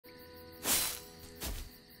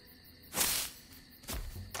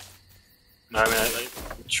I mean, I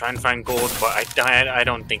try and find gold, but I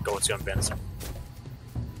don't think gold's gonna benefit.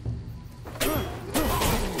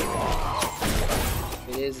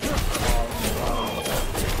 It is.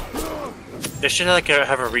 They should like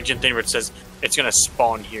have a region thing where it says it's gonna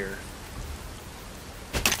spawn here.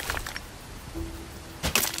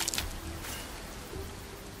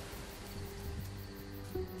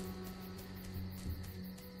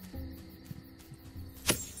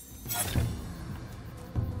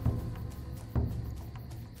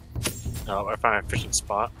 Oh, I found a fishing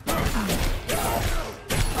spot.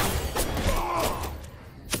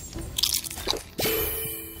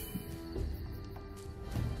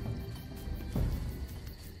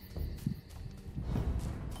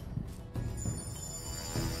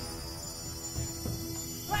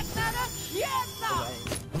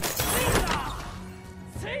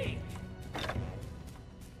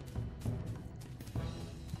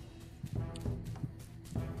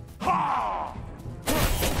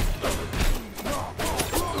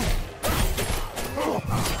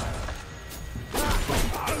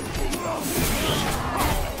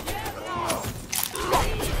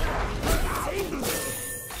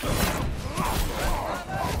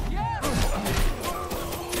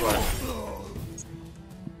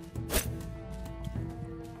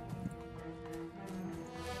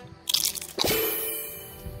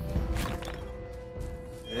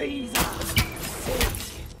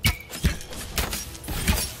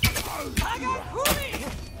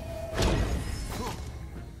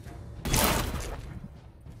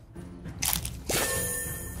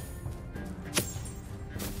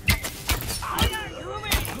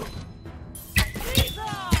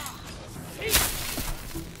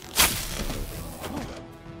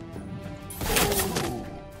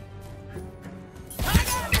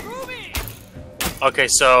 Okay,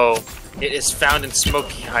 so it is found in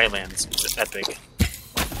Smoky Highlands. It's epic.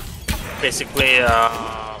 Basically,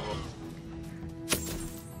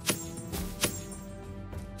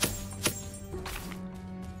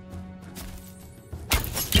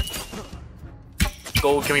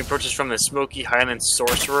 gold can be purchased from the Smoky Highlands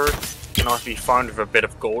sorcerer. Can also be farmed with a bit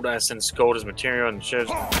of gold, since gold is material and shares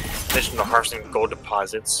in addition to harvesting gold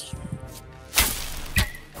deposits.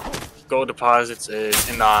 Gold deposits is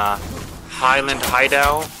in the Highland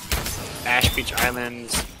Hideout, Ash Beach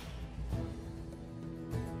Islands.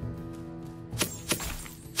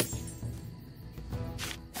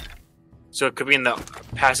 So it could be in the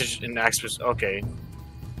passage in the Axis. Okay.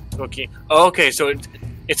 Okay. Oh, okay, so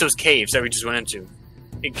it's those caves that we just went into.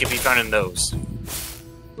 It can be found in those.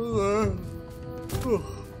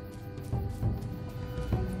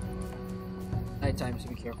 Nighttime, so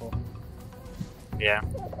be careful. Yeah.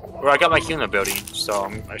 Well, I got my healing ability,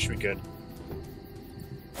 so I should be good.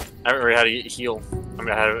 I haven't really had to heal. I'm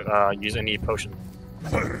gonna have to use any potion.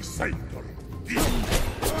 Where'd you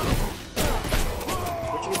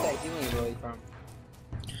get that healing ability from?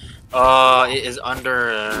 It is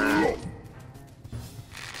under.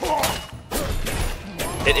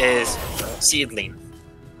 It is seedling.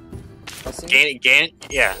 Gain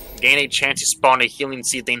a chance to spawn a healing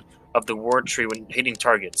seedling of the ward tree when hitting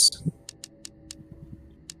targets.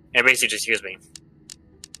 And it basically just heals me.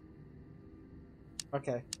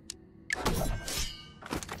 Okay.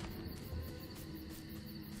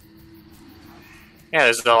 Yeah,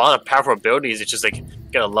 there's a lot of powerful abilities. It's just like you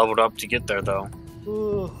gotta level it up to get there, though.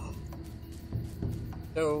 Ooh.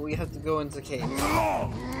 So we have to go into the cave.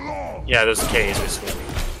 Yeah, those caves, basically.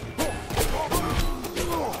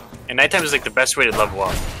 And nighttime is like the best way to level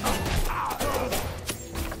up.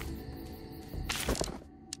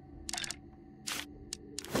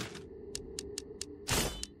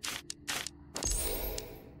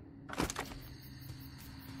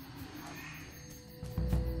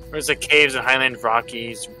 There's the caves and Highland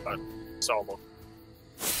Rockies, but it's all over.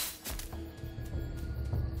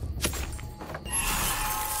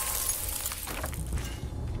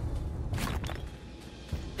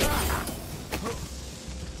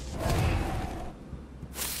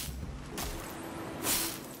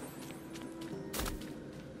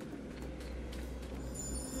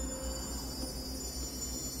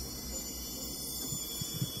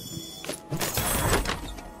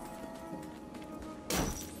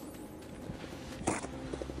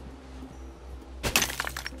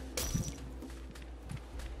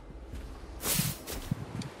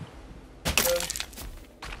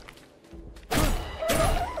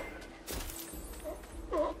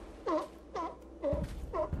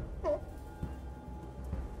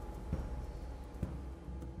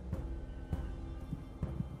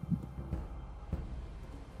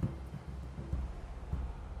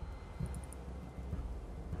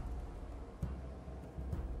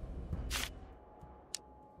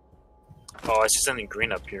 Oh, I see something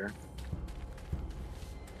green up here.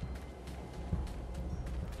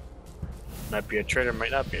 Might be a trader,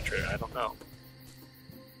 might not be a trader, I don't know.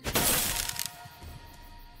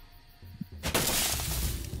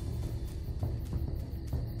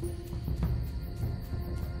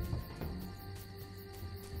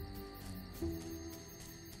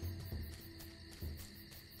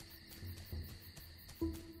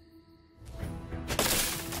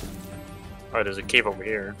 Oh, there's a cave over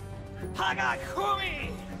here. Hagakumi!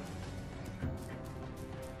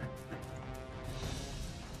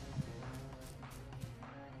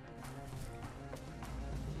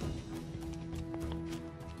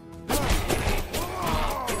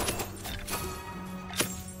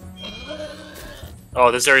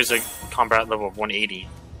 Oh, this area's a combat level of 180.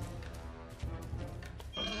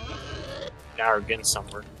 Now we're getting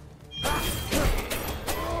somewhere.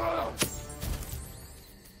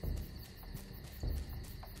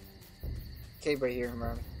 Cave right here,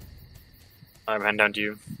 Marvin. I'm heading down to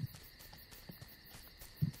you.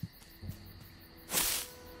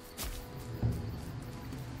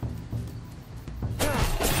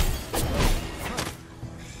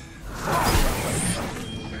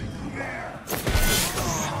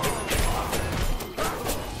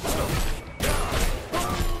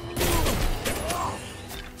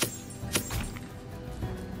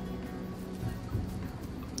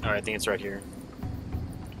 Alright, I think it's right here.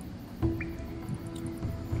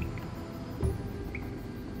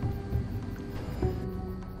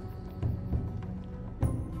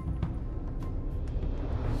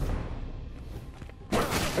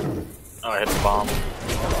 Oh, I hit the bomb.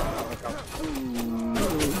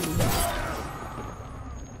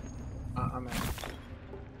 I'm out.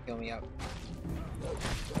 Kill me up.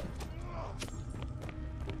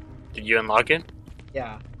 Did you unlock it?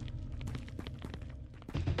 Yeah.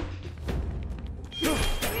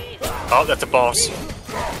 Oh, that's a boss.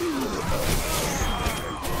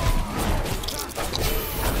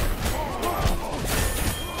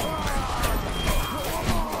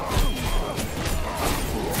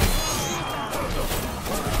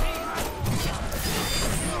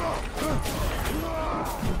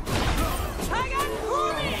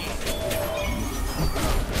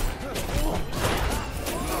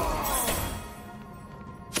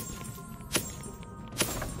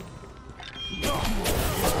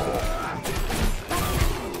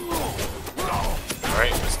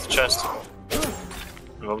 Alright, that's the chest.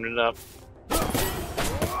 I'm opening it up.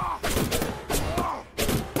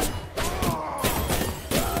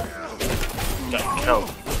 Got killed.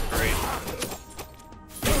 Great.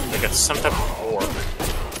 I got some type of orb.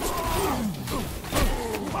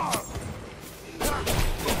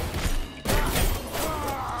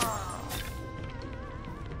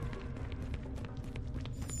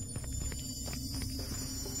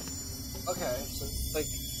 Okay, so it's like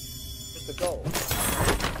just a goal.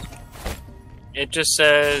 It just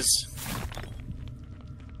says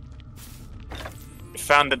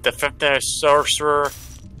found that the fifth sorcerer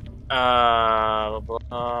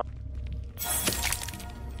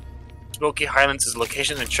Smoky Highlands is a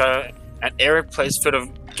location in China, an arid place filled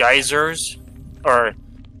of geysers or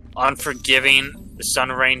unforgiving. The sun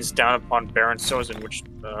rains down upon barren soils in which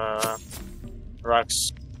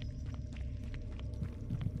rocks.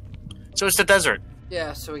 So it's the desert.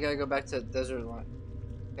 Yeah, so we gotta go back to the desert one.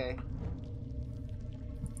 Okay.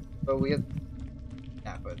 But we have.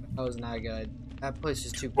 Yeah, but that was not good. That place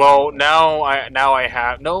is too. Well, now I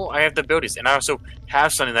have the abilities, and I also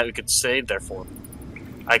have something that we could save there for.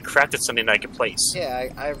 I crafted something that I could place. Yeah,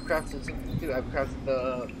 I've crafted something too. I've crafted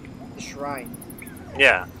the shrine.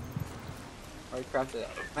 Yeah. I already crafted it.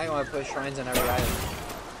 I might want to put shrines on every island.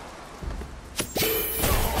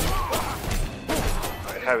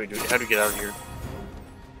 Alright, how do we get out of here?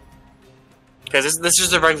 Because this is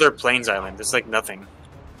just a regular plains island. It's like nothing.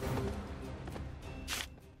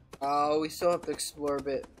 Oh, we still have to explore a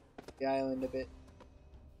bit. The island a bit.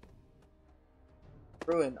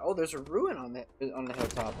 Ruin. Oh, there's a ruin on the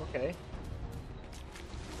hilltop. Okay.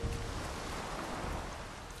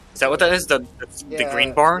 Is that what that is? The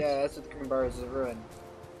green bar? Yeah, that's what the green bar is. A ruin.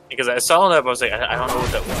 Because I saw that, but I was like, I don't know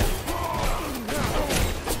what that was.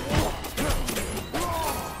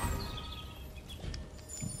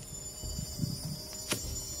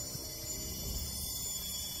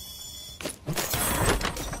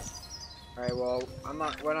 Alright, well,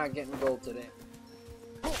 we're not getting gold today.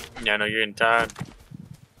 Yeah, no, you're in time.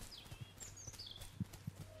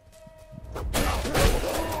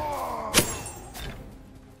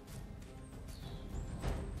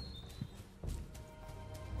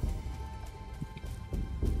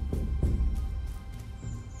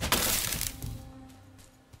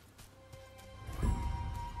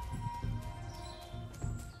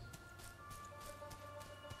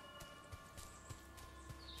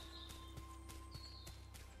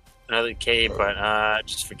 another cave, but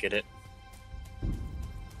just forget it.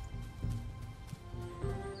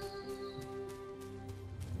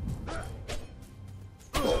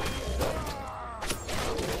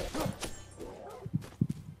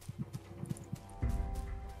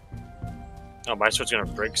 Oh, my sword's gonna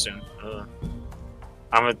break soon.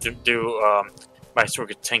 I'm gonna do my sword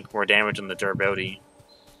could tank more damage than the durability.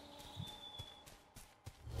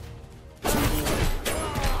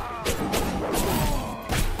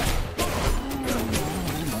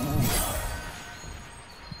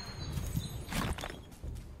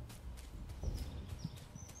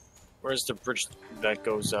 Where's the bridge that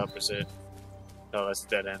goes up? Is it? No, that's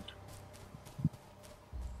dead end.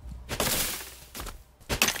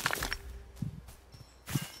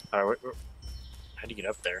 Alright, how do you get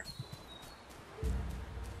up there?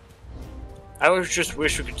 I just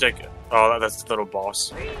wish we could take. Oh, that's the little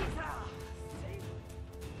boss.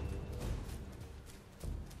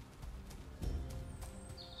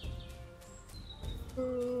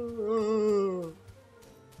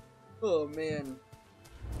 Oh man.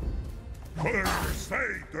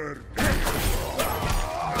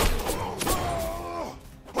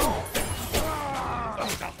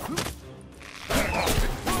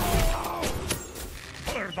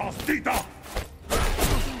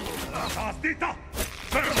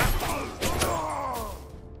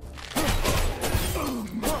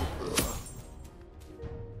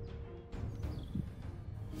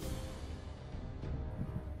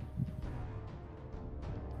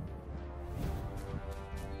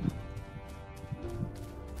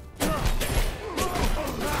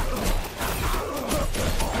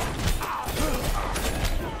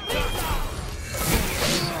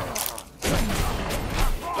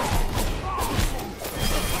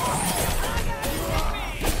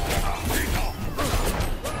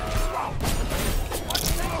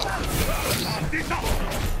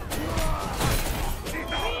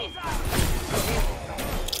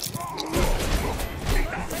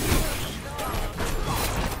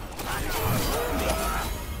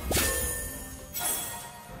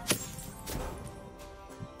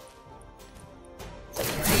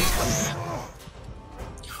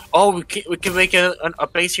 Oh, we can make a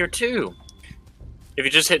base here too. If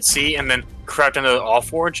you just hit C and then craft into the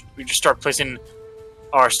Allforge, we just start placing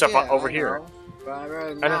our stuff over here. But I'd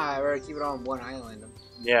rather keep it on one island.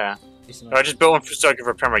 Yeah. I just built one so I can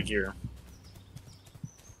repair my gear.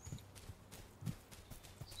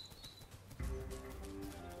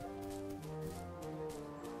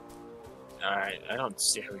 Alright, I don't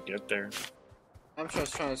see how we get there. I'm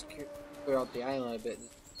just trying to clear out the island a bit.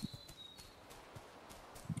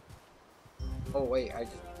 Oh wait, I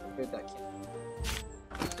just cleared that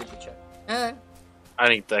kid. Did you check? I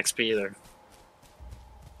didn't get the XP either.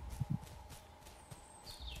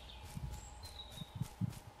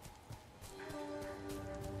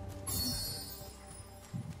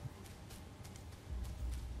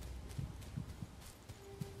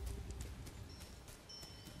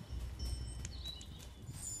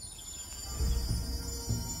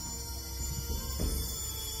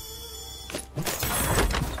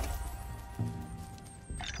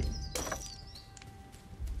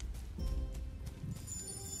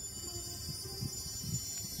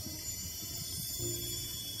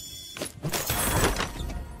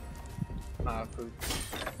 Food.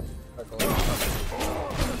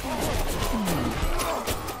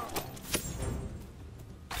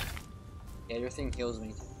 Yeah, your thing heals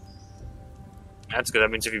me. That's good.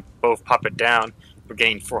 That means if you both pop it down, we're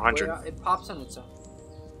getting 400. Wait, it pops on its own.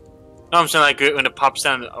 No, I'm saying like when it pops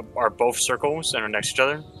down are both circles and are next to each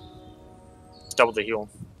other, it's double the heal.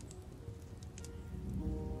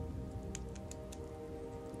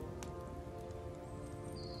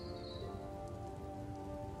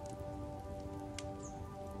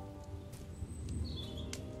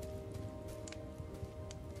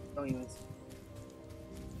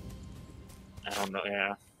 I don't know,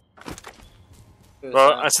 yeah.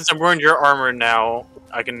 Well, since I'm wearing your armor now,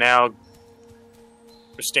 I can now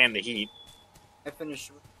withstand the heat. I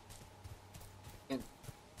finished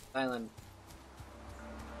island.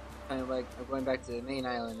 Kind of like I'm going back to the main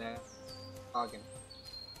island now. Logging.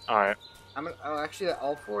 Alright. Oh, actually, the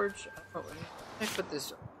Allforge. Let me put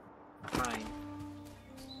this mine.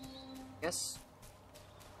 Yes.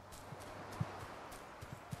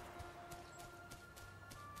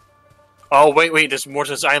 Oh, wait, there's more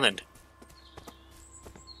to this island.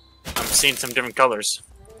 I'm seeing some different colors.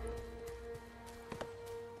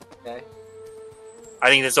 Okay. I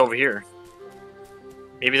think it's over here.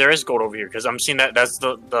 Maybe there is gold over here, because I'm seeing that's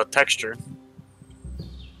the texture.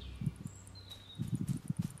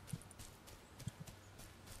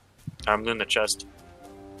 I'm doing the chest.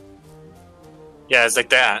 Yeah, it's like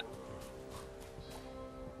that.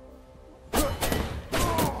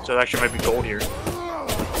 So it actually might be gold here.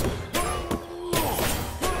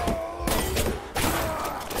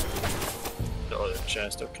 The other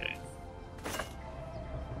chest, okay.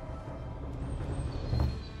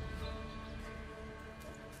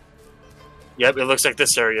 Yep, it looks like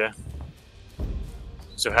this area.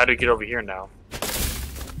 So how do we get over here now?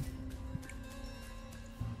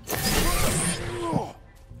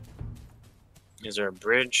 Is there a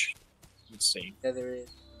bridge? Let's see. Yeah, there is.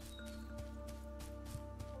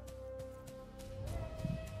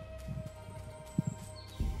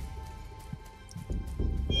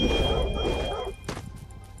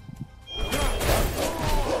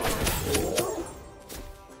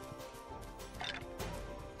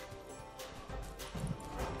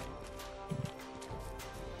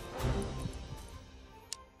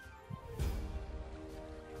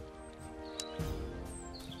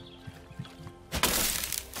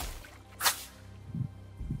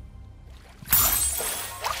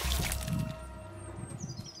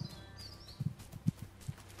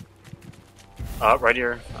 Right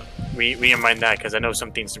here. We didn't mind that because I know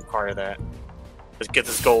some things require that. Let's get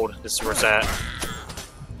this gold. This is where it's at.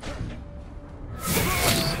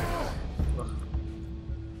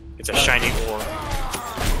 It's a shiny ore.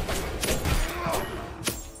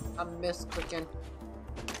 I misclicking.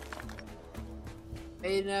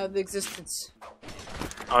 Fading out of existence.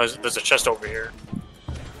 Oh, there's a chest over here.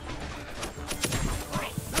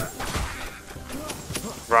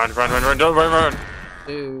 Run, run, run, run, don't run, run!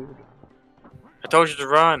 Dude. I told you to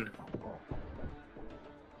run!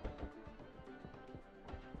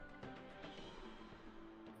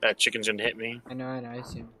 That chicken's gonna hit me. I know, I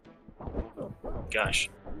see him. Gosh.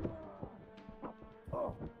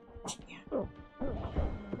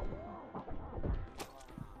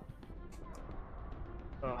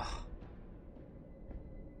 Ugh.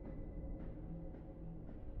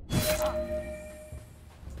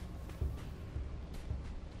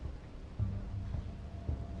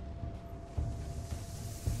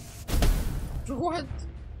 What?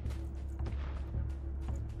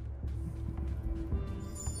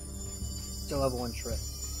 Still level 1 trip.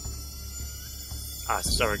 Ah,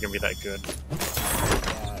 it's never gonna be that good.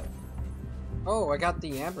 Oh, I got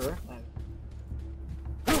the amber.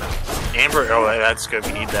 Amber? Oh, that's good.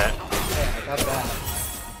 We need that. Yeah, I got that.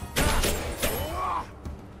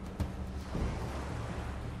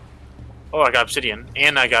 Oh, I got obsidian.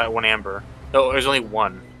 And I got 1 amber. No, there's only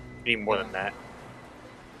 1. We need more than that.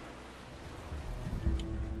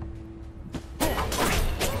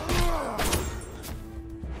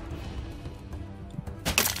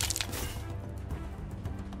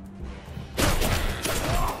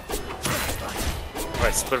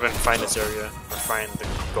 Alright, split up and find this area. Or find the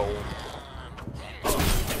gold.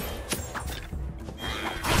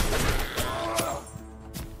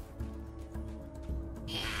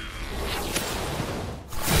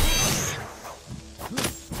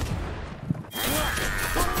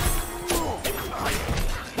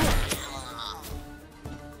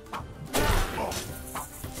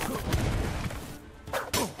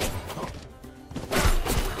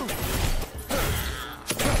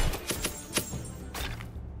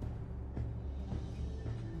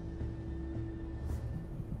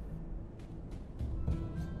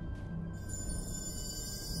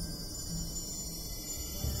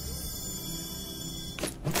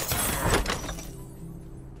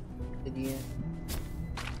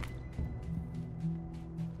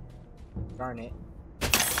 Darn it.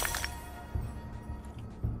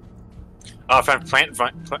 Oh, I found vine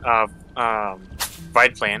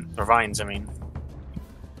plant, or vines, I mean.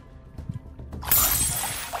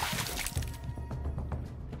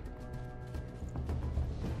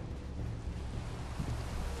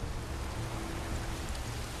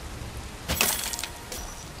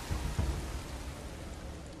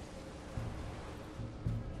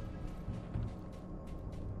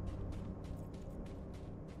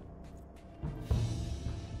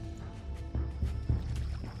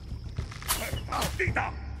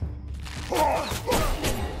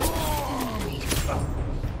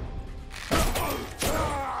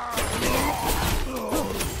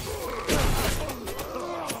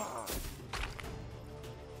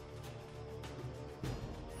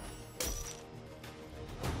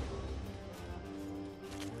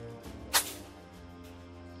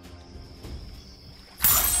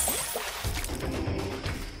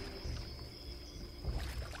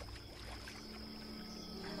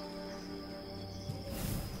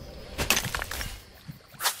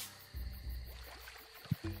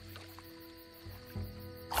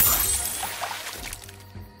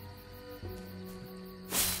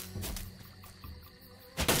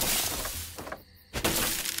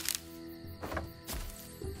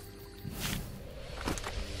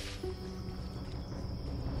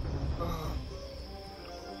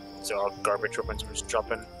 they're all garbage weapons we're just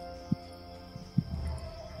dropping.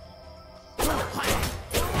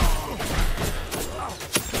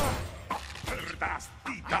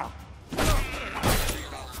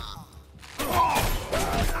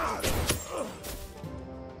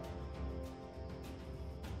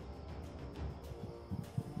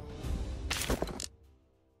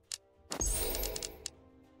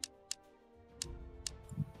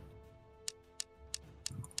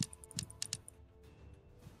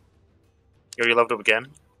 You already leveled up again?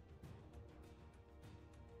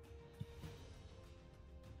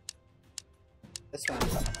 This one.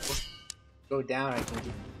 Go down, I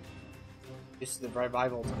can use the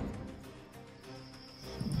revival time.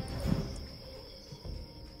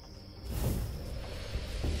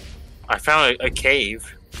 I found a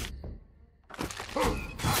cave.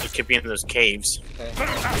 It could be in those caves. Okay.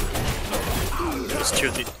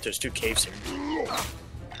 There's two caves here.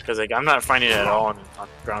 Because like I'm not finding it at all on the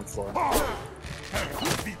ground floor.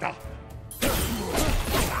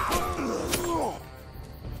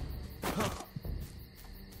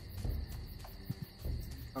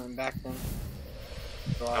 Coming back then.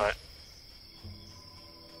 Alright.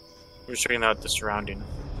 We're just checking out the surrounding.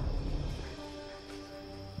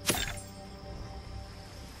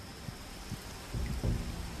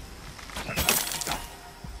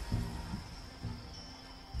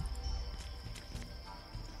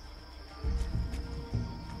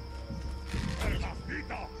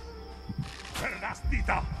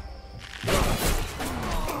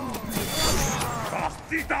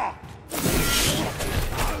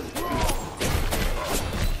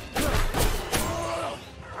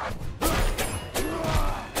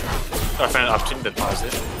 I found an opportunity to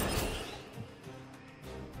deposit.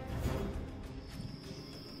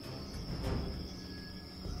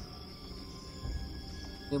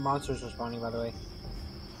 New monsters are spawning, by the way.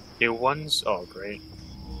 New ones? Oh, great.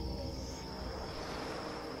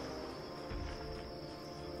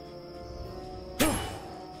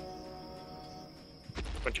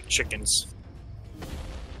 Bunch of chickens.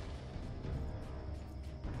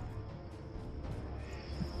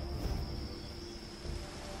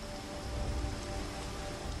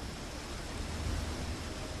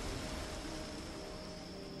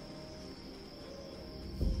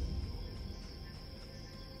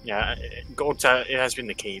 Yeah, gold's it has been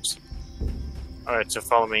the caves. Alright, so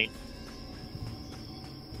follow me.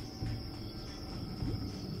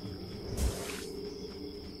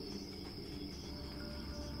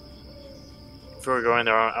 Before we go in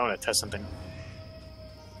there, I want to test something.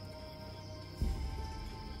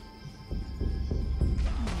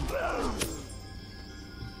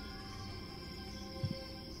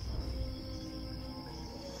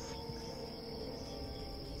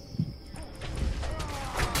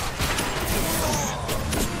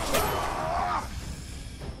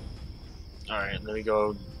 Alright, let me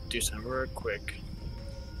go do something real quick.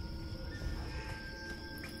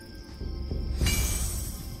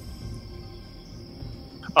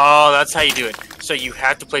 Oh, that's how you do it. So you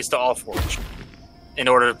have to place the Allforge in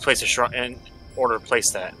order to place a shrine. In order to place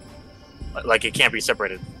that, like it can't be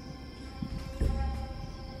separated.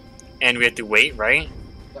 And we have to wait, right?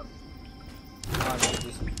 Yep.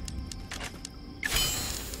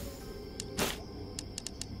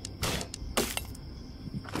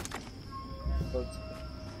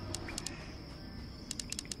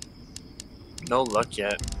 No luck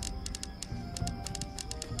yet.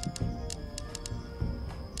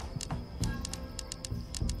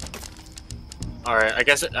 Alright, I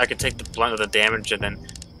guess I could take the blunt of the damage and then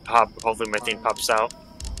pop. Hopefully my thing pops out.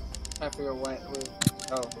 I figure what.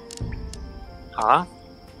 Oh. Huh?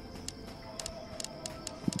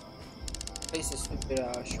 Place a stupid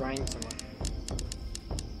shrine somewhere.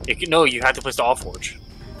 No, you have to place the Allforge.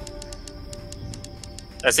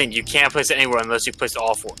 That's saying you can't place it anywhere unless you place the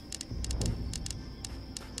Allforge.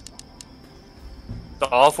 The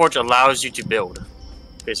Allforge allows you to build,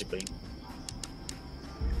 basically.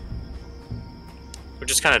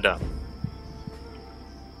 Which is kind of dumb.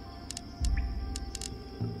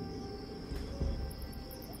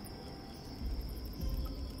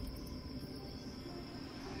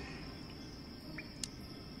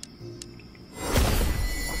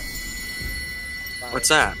 What's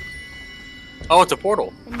that? Oh, it's a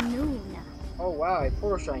portal. Oh wow, a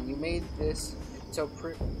portal shrine. You made this so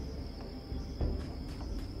pretty.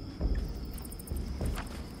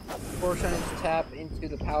 Portal shrines tap into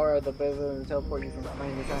the power of the Bible and teleport you from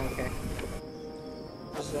behind the shrine. Okay.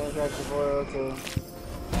 Just interact the portal to.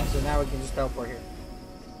 So now we can just teleport here.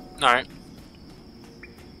 Alright.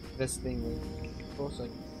 This thing will. Cool, so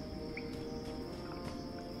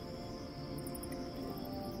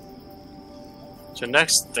So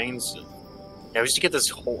next things, yeah, we should get this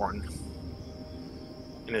horn,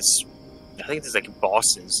 and it's, I think there's like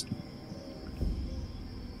bosses.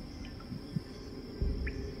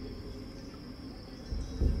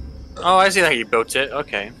 Oh, I see how you built it.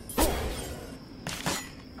 Okay.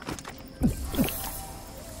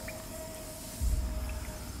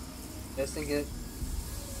 This thing get.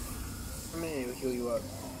 How many will heal you up?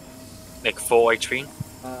 Like full HP.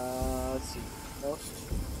 Let's see. Most.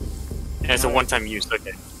 And it's a one-time use.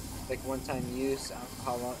 Okay. Like one-time use.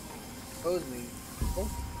 How long? Suppose me. Oh.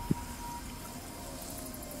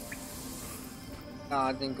 No,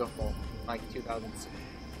 I didn't go full. Like 2006.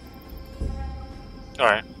 All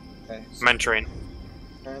right. Okay. So Mentoring.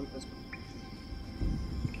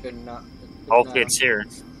 Good enough. Hopefully it's here.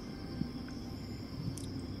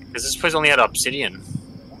 Because this place only had obsidian.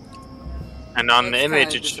 And on the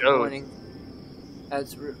image it showed.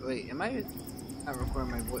 That's wait, am I not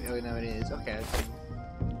recording my voice? Oh no, it is. Okay.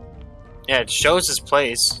 Yeah, it shows this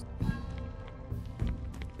place.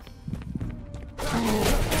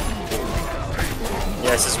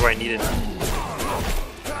 Yeah, this is where I needed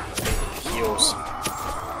heals.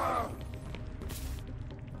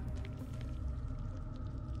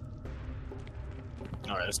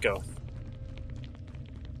 Alright, let's go.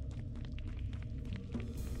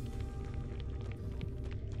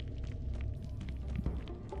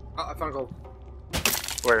 Oh, I found gold.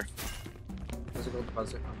 Where? There's a gold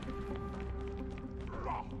deposit.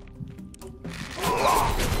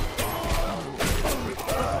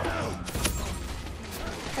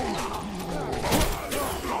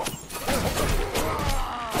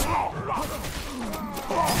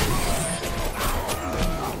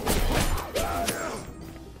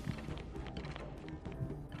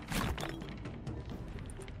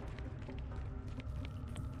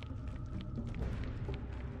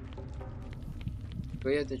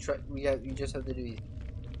 We have to try. You just have to do these.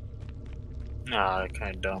 Nah,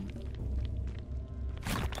 kind of dumb.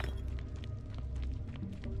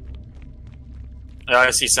 I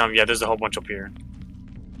see some. Yeah, there's a whole bunch up here.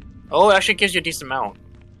 Oh, it actually gives you a decent amount.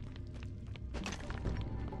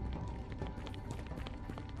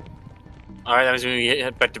 Alright, that means when we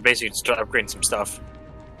head back to base, we can start upgrading some stuff.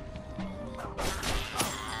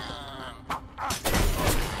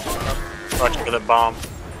 Watch out for the bomb.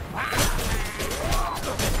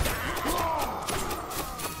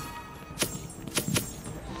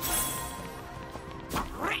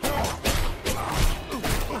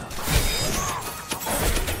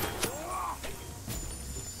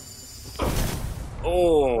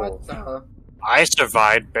 Oh, What the? I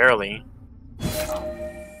survived barely.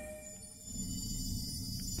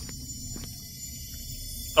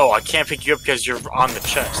 Oh, I can't pick you up because you're on the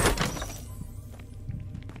chest.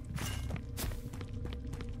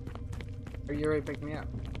 You already picked me up.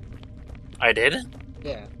 I did?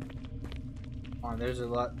 Yeah. Come on, there's a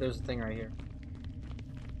lot. There's a thing right here.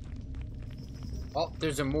 Oh,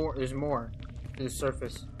 there's more. There's more to the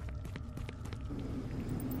surface.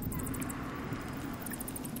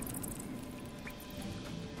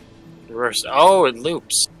 Reverse. Oh, it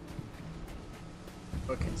loops.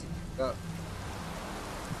 What can see? Go.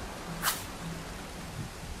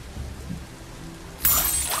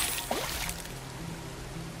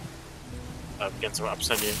 Get some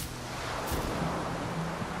obsidian.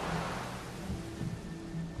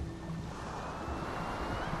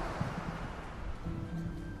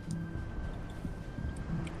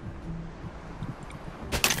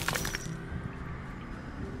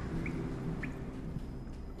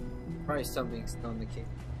 Probably something still in the cave.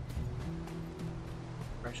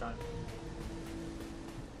 Fresh on.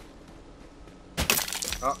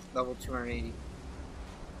 Oh, level 280.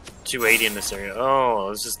 280 in this area. Oh,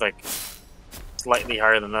 this is like slightly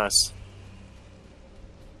higher than us.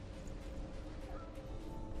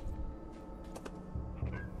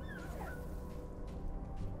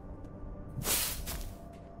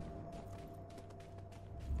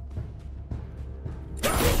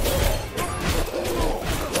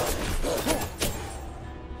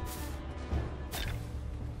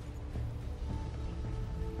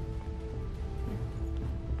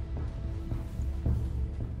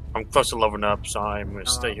 I'm close to leveling up, so I'm gonna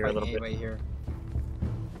stay here a little bit. Right here.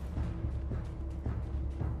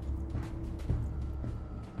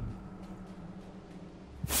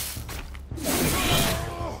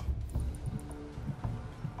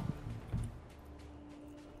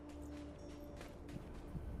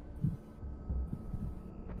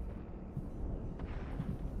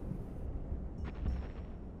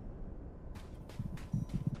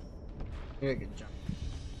 Maybe I can jump.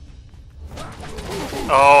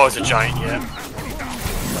 Oh, it's a giant, yeah.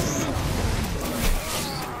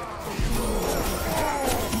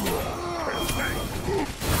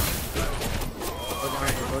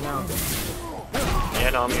 now. Yeah,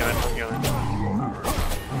 no, I'm going.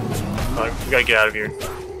 Oh, we gotta get out of here.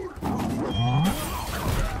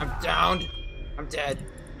 I'm downed. I'm dead.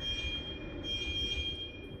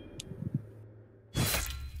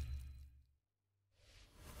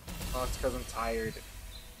 Oh, it's because I'm tired.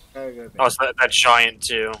 Gotta go Oh, it's that giant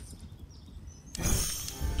too.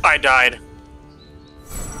 I died.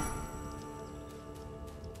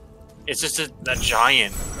 It's just that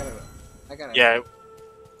giant. I gotta. Yeah,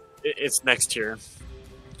 it's next here.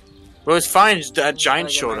 But it was fine. Just that giant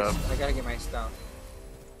showed up. I gotta get my stuff.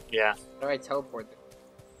 Yeah. How do I teleport them?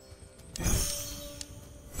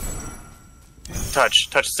 Touch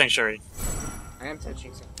the sanctuary. I am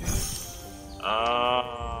touching something.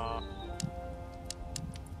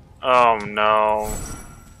 Oh no.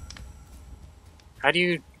 How do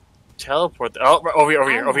you teleport? Oh, over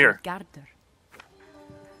here.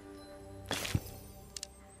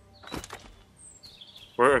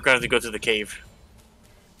 We're going to have to go to the cave.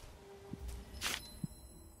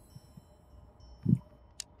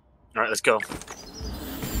 Alright, let's go.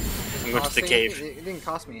 I'm going to the cave. It didn't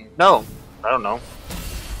cost me anything. No, I don't know.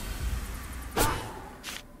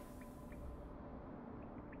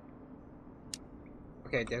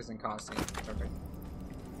 Okay, it doesn't cost anything. Perfect.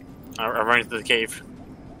 I'm running to the cave.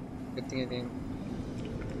 Good thing I didn't.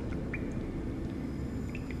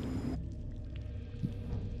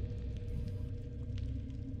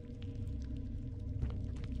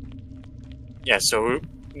 Yeah, so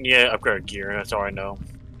we need to upgrade our gear, that's all I know.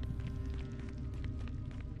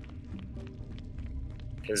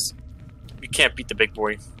 Because we can't beat the big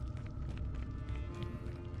boy.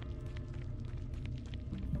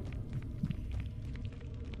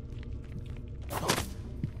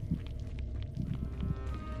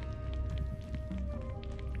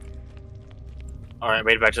 Alright,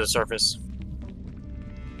 made it back to the surface.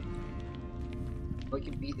 We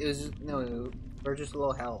can beat. It was just, no, we're just a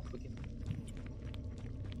little health. We can.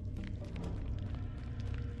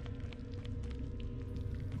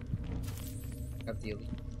 Got the elite.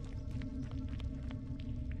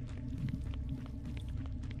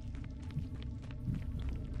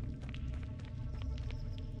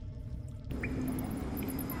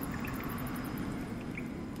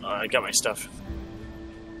 I got my stuff.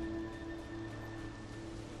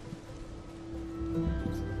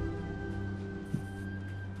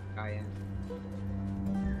 I am.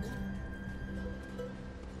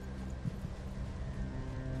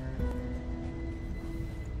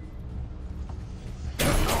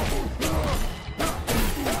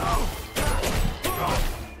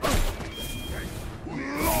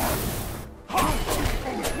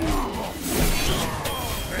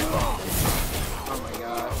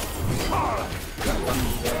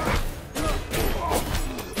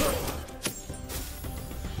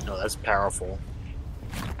 That's powerful.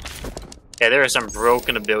 Yeah, there are some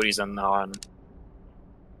broken abilities on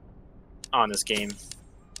this game.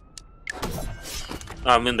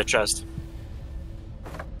 I'm in the chest.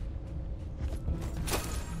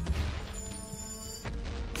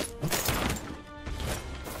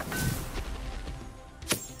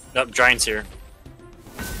 Nope, giant's here.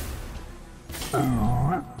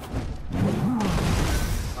 Alright.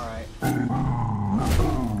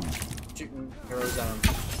 Shooting arrows at him.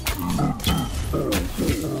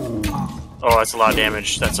 Oh, that's a lot of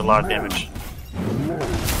damage. That's a lot of damage.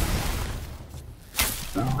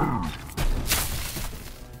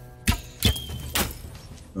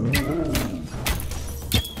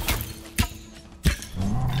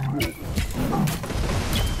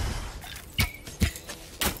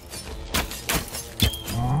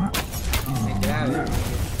 Hey, get out of here.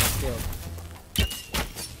 Killed.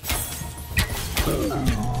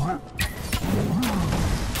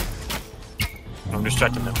 I'm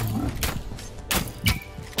distracting them.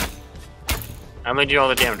 I'm gonna do all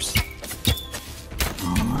the damage.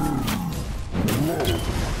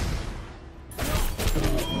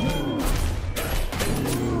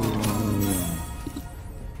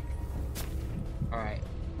 Alright.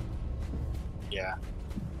 Yeah.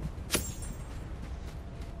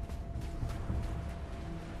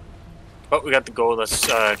 Oh, we got the gold. Let's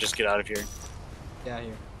just get out of here. Get out of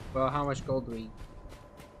here. Well, how much gold do we?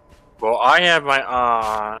 Well, I have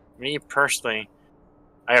my, me personally,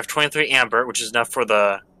 I have 23 amber, which is enough for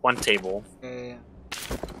the one table.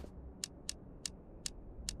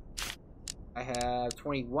 I have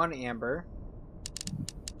 21 amber,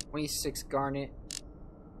 26 garnet.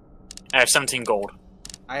 I have 17 gold.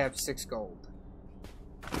 I have 6 gold.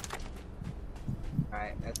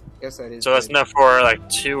 Alright, I guess that is. So that's good. enough for like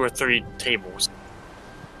 2 or 3 tables.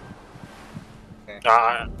 Okay.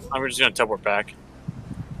 I'm just gonna teleport back.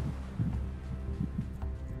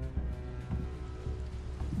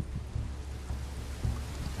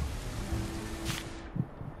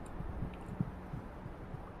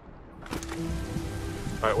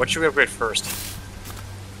 Alright, what should we upgrade first?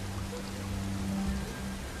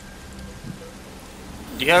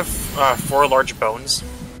 Do you have 4 large bones?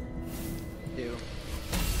 Do.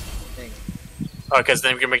 Thanks. Oh, because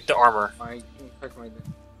then we can make the armor. I can click my.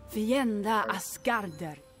 Fienda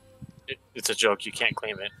Asgarder. It's a joke, you can't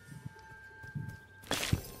claim it.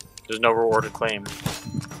 There's no reward to claim.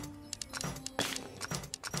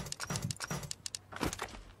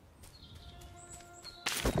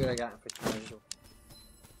 Good, I got it for $2.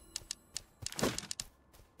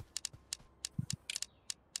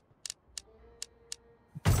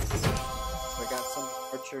 I got some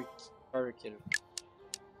archer kit.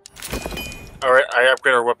 Alright, I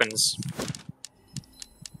upgrade our weapons.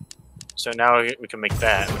 So now we can make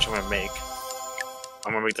that, which I'm gonna make.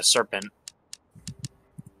 I'm gonna make the serpent.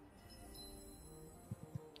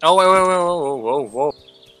 Oh, whoa.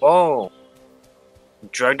 Whoa.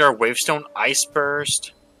 Dragged Wavestone Ice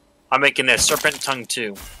Burst. I'm making a serpent tongue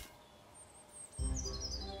too.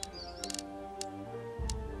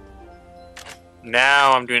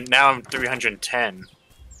 Now I'm 310.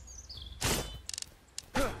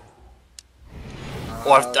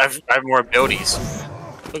 Oh, I have more abilities.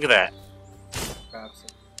 Look at that.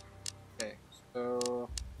 Okay, so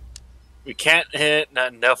We can't hit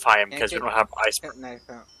Nelfheim because we don't have ice.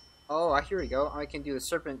 Oh, here we go. I can do the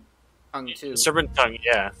serpent tongue too. Serpent tongue,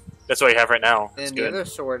 yeah. That's what I have right now. And the other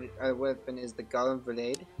sword weapon is the Golem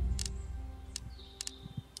Blade.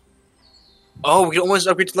 Oh, we can almost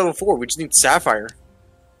upgrade to level 4. We just need Sapphire.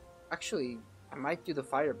 Actually, I might do the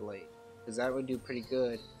Fire Blade because that would do pretty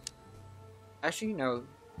good. Actually, no.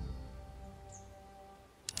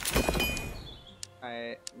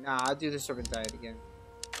 I'll do the Serpent Diet again.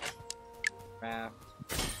 Craft.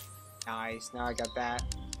 Nice. Now I got that.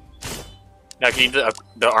 Now, can you do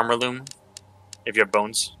the armor loom? If you have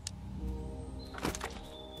bones.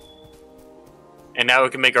 And now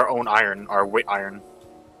we can make our own iron, our weight iron.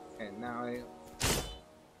 And now I.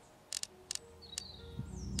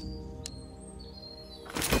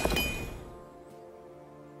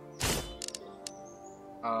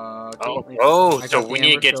 Okay. So we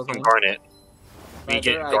need to get some garnet. We need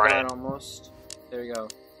to get garnet. I got almost. There we go.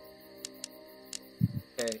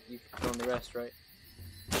 Okay, you can fill in the rest, right?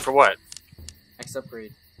 For what? Next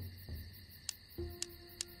upgrade.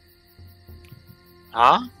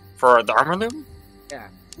 Huh? For the armor loom? Yeah.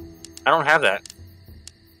 I don't have that.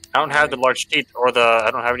 I don't have the large teeth or the.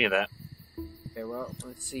 I don't have any of that. Okay, well,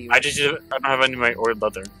 let's see. I don't have any of my oiled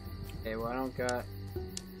leather. Okay, well, I don't got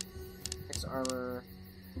X armor.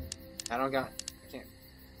 I don't got. I can't.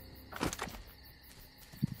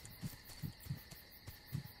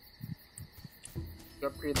 You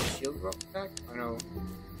upgrade the shield back? Oh no.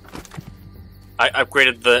 I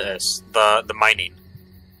upgraded the mining,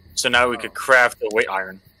 so now we could craft the weight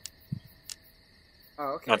iron.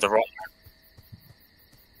 Oh, okay. Not the raw iron.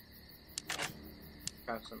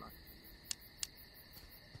 Craft some.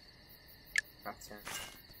 Craft 10.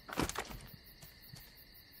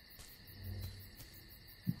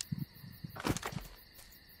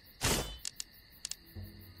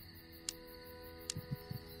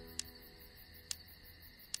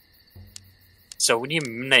 So we need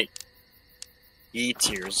midnight E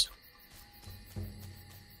tiers.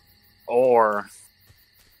 Or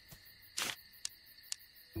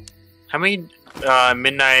how many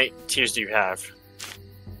midnight tiers do you have?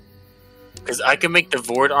 Because I can make the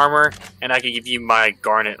void armor and I can give you my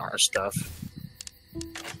garnet stuff.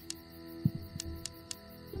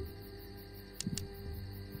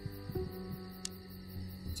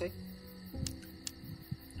 Take.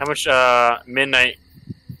 How much midnight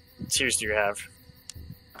tiers do you have?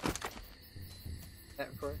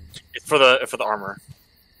 It's for the armor.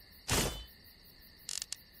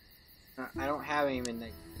 I don't have any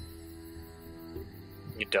midnight.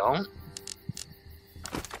 You don't?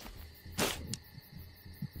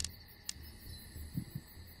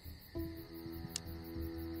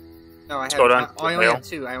 No, I have. I only have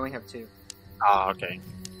 2. I only have 2. Ah, okay.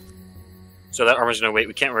 So that armor's gonna wait.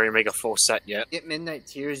 We can't really make a full set yet. Get midnight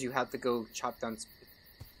tiers. You have to go chop down.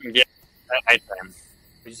 Yeah, at nighttime.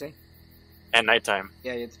 What'd you say? At nighttime.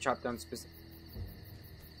 Yeah, you have to chop down specific.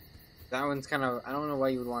 That one's kind of. I don't know why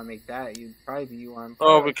you would want to make that. You'd probably be on.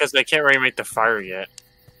 Oh, because they can't really make the fire yet.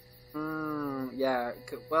 Yeah.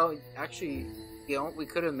 Well, actually, we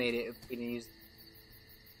could have made it if we didn't use.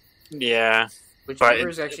 Yeah. Which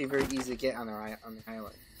is actually very easy to get on the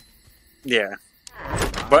island. Yeah.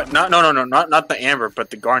 But not the amber, but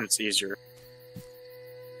the garnet's easier.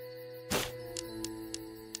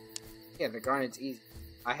 Yeah, the garnet's easy.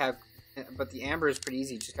 But the amber is pretty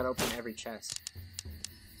easy. You just gotta open every chest.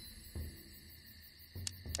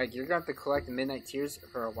 Like, you're gonna have to collect the midnight tears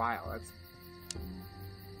for a while. That's...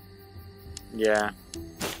 Yeah.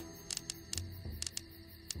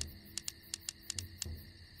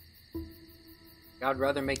 I'd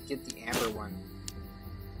rather get the amber one.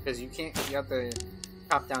 Because you have to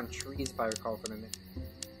chop down trees, if I recall, for the midnight.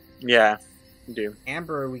 Yeah, you do.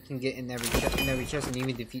 Amber we can get in every chest and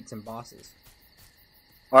even defeat some bosses.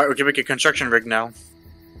 Alright, we can make a construction rig now.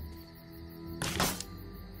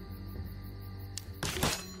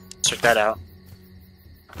 Check that out.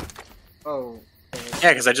 Oh. Okay.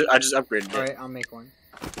 Yeah, because I just upgraded it. Alright, I'll make one.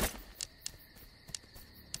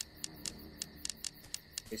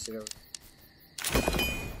 Place it over.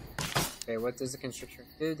 Okay, what does the construction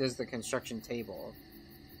do? There's the construction table.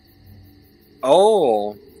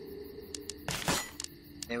 Oh!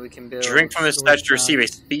 And we can build... Drink from the storage statue to receive a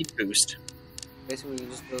chunks. speed boost. Basically, we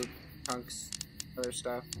just build chunks, other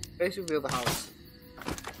stuff. Basically, build a house.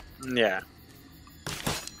 Yeah.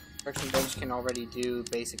 Construction bench can already do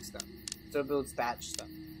basic stuff. So it builds thatch stuff.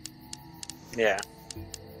 Yeah.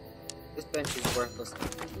 This bench is worthless.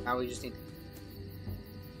 Now we just need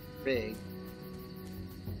rig.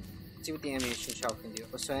 Let's see what the ammunition shelf can do.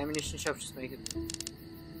 Oh, so ammunition shelf just make it.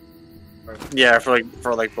 Yeah, for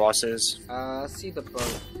like bosses. Let's see the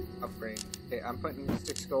boat upgrade. Okay, I'm putting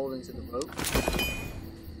 6 gold into the boat.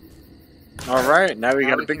 Alright, now we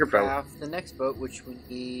got a bigger can boat. craft the next boat, which we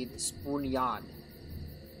need spoon yard.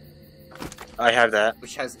 I have that.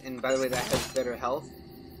 Which has, and by the way, that has better health.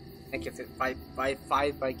 I can fit five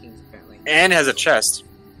Vikings apparently. And has a chest.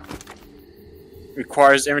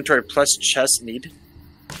 Requires inventory plus chest need.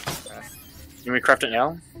 Can we craft it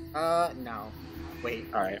now? No. Wait.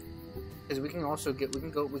 Alright. Because we can also get,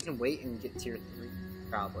 we can wait and get tier 3,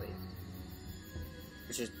 probably.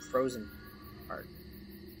 Which is frozen part.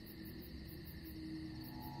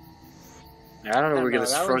 I don't know where we get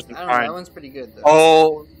this frozen I don't know, pine. that one's pretty good though.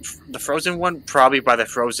 Oh, the frozen one? Probably by the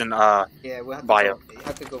frozen, yeah, we'll have to bio. go, you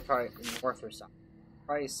have to go probably north or south.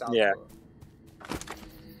 Probably south. Yeah.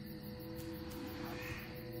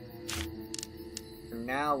 For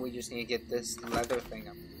now, we just need to get this leather thing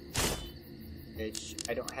up. Which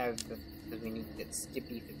I don't have because we need to get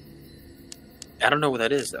Skippy I don't know what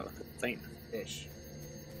that is though. The thing. fish.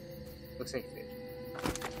 Looks like fish.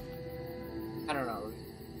 I don't know.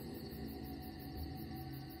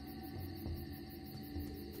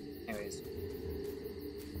 Anyways.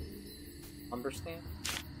 Lumber stand?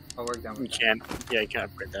 Oh, we're done You with that. can. Yeah, you can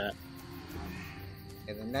upgrade that.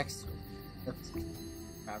 Okay, the next one.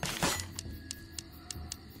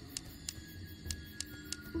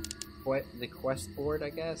 What the quest board, I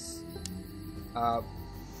guess.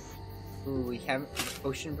 Ooh, we have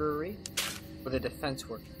Ocean Brewery with a defense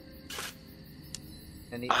work.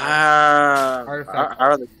 And the artifact.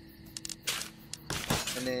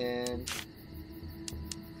 And then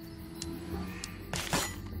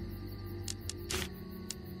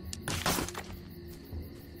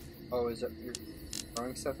oh, is it you're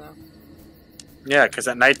throwing stuff now? Yeah, because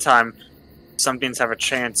at nighttime, some things have a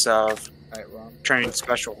chance of Alright, well. turning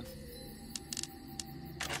special.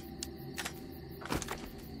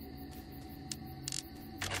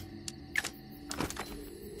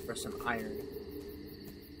 For some iron.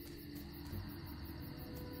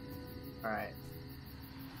 Alright.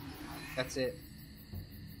 That's it.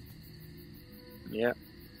 Yeah.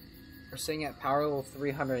 We're sitting at power level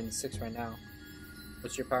 306 right now.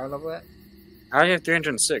 What's your power level at? How do you have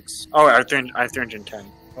 306? Oh, I have 310.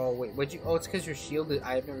 Oh wait, what'd you? Oh, it's because your shield.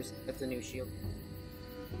 I've never seen that's a new shield.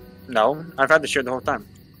 No, I've had the shield the whole time.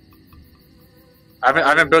 I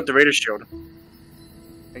haven't built the Raider shield.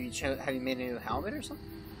 Have you made a new helmet or something?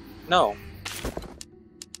 No.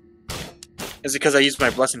 Is it because I used my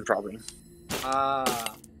blessing probably? I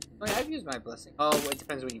mean, I've used my blessing. Oh, it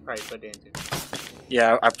depends what you probably put it into.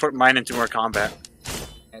 Yeah, I put mine into more combat.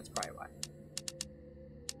 That's probably why.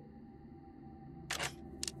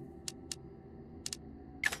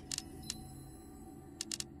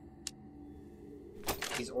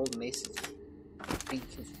 These old maces.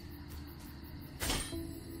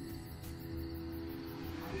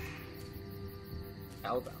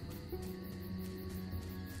 Spellbound.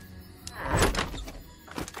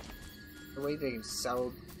 The way they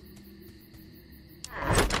sell.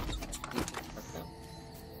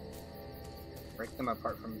 Break them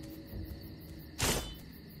apart from.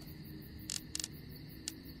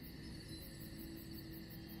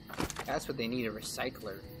 That's what they need, a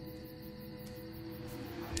recycler.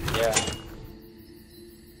 Yeah.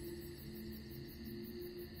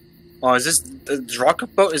 Oh, is this the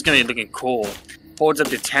rocket boat is gonna be looking cool. Holds up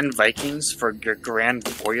to 10 Vikings for your grand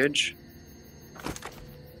voyage.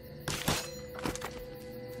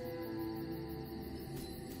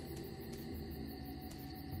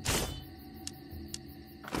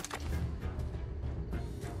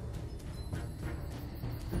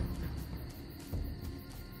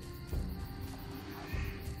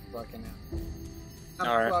 clocking out. I'm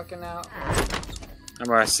Alright. clocking out. I'm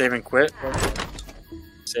gonna save and quit.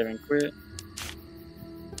 Save and quit.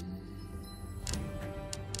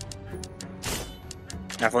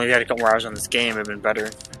 Now, if only we had a couple more hours on this game, it'd been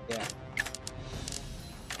better. Yeah.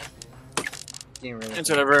 Game really. It's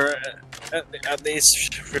whatever. At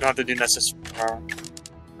least we don't have to do necessary tomorrow.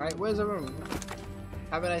 Alright, where's the room?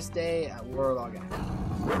 Have a nice day. We're logging.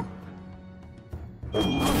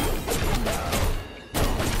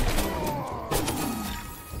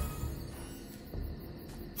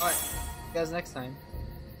 Alright, see you guys next time.